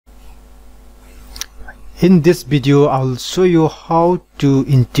In this video, I'll show you how to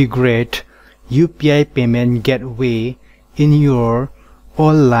integrate UPI Payment Gateway in your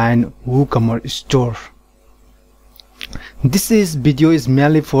online WooCommerce store. This video is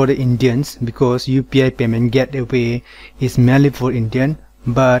mainly for the Indians because UPI Payment Gateway is mainly for Indian,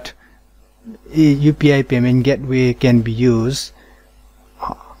 but UPI Payment Gateway can be used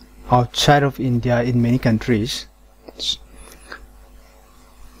outside of India in many countries.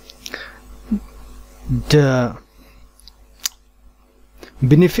 The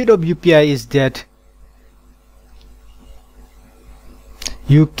benefit of UPI is that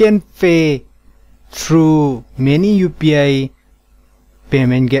you can pay through many UPI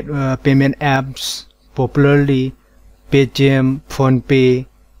payment apps, popularly Paytm, PhonePe,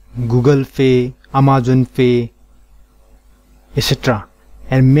 Google Pay, Amazon Pay, etc.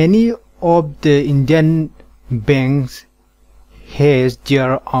 And many of the Indian banks has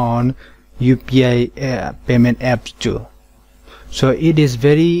their own UPI payment apps too. So it is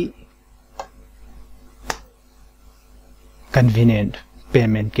very convenient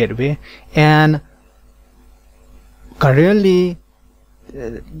payment gateway, and currently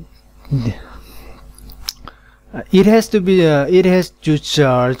it has to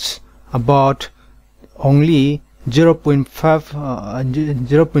charge about only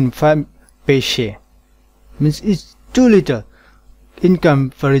 0.5 paise. Means it's too little in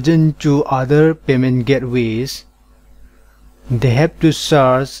comparison to other payment gateways. They have to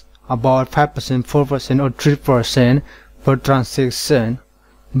charge about 5%, 4% or 3% per transaction,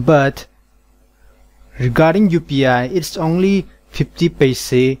 but regarding UPI, it's only 50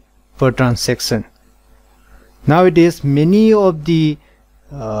 paise per transaction. Nowadays, many of the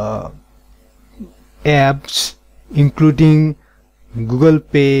apps, including Google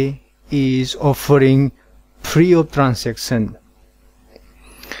Pay, is offering free of transaction.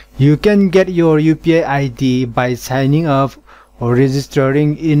 You can get your UPI ID by signing up or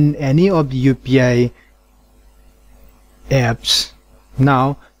registering in any of the UPI apps.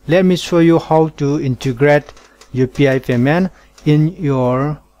 Now let me show you how to integrate UPI payment in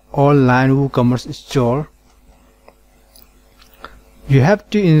your online WooCommerce store. You have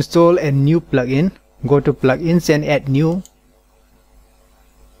to install a new plugin. Go to plugins and add new.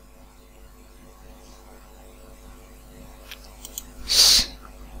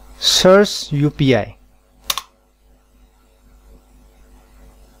 Search UPI.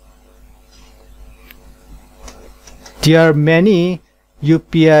 There are many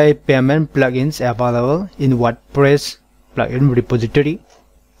UPI payment plugins available in WordPress plugin repository.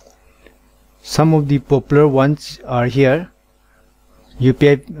 Some of the popular ones are here.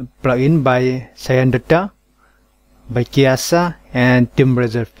 UPI plugin by Sayandata, by Kiasa, and Team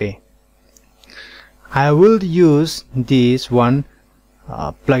Pay. I will use this one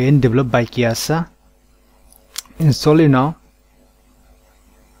plugin developed by Kiasa. Install it now.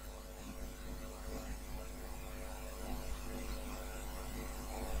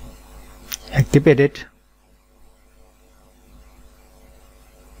 Activate it.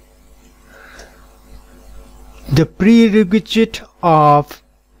 The prerequisite of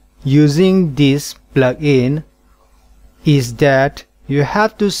using this plugin is that you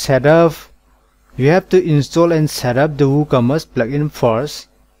have to install and set up the WooCommerce plugin first.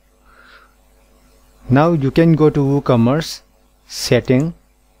 Now you can go to WooCommerce setting,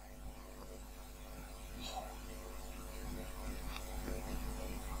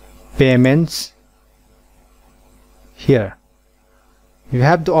 payments. Here you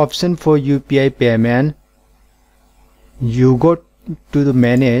have the option for UPI payment. You go to the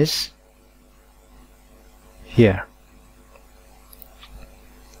manage here.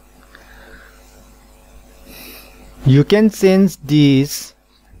 You can change this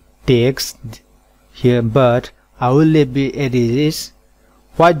text here, but I will leave it as is.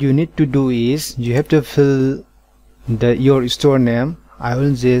 What you need to do is you have to fill your store name. I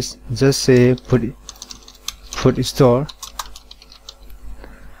will just say put store,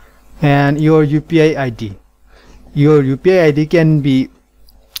 and your UPI ID. Your UPI ID can be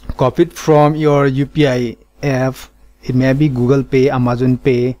copied from your UPI app. It may be Google Pay, Amazon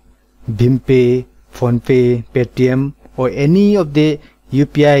Pay, Bhim Pay, PhonePe, Paytm, or any of the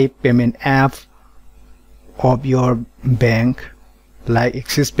UPI payment app of your bank, like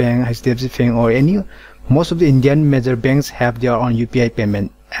Axis Bank, HDFC Bank, or any. Most of the Indian major banks have their own UPI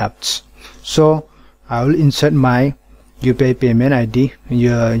payment apps. So I will insert my UPI payment ID,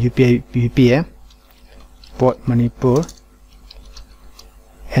 your UPI VPA, Port Manipur,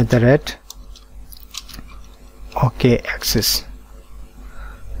 @ OK Access.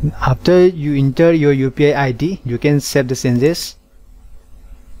 After you enter your UPI ID, you can save the changes.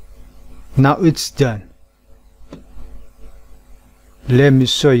 Now it's done. let me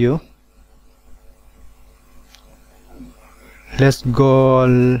show you. Let's go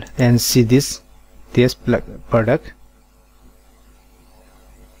and see this product.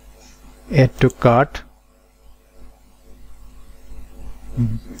 Add to cart,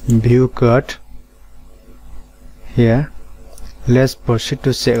 view cart. Here, let's proceed to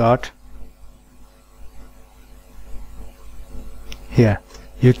checkout. Here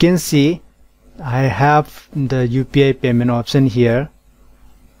you can see I have the UPI payment option here.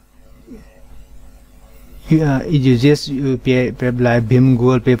 It uses UPI like BHIM,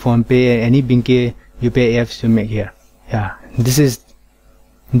 Google Pay, Phone Pay, any UPI apps you make here. Yeah, this is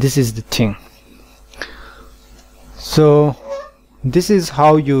the thing. So this is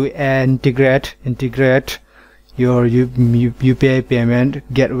how you integrate your UPI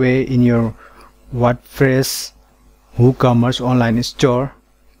Payment Gateway in your WordPress WooCommerce online store.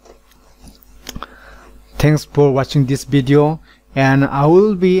 Thanks for watching this video, and I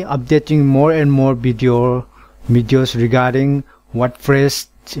will be updating more and more videos regarding WordPress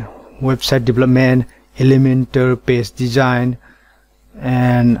website development, Elementor page design,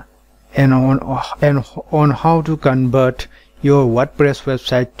 and on how to convert your WordPress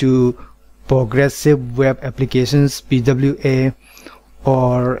website to progressive web applications, PWA,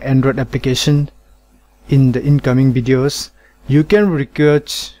 or Android application. In the incoming videos, you can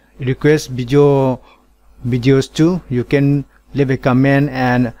request videos too. You can leave a comment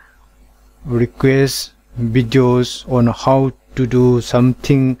and request videos on how to do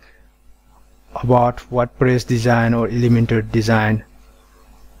something about WordPress design or Elementor design.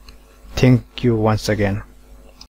 Thank you once again.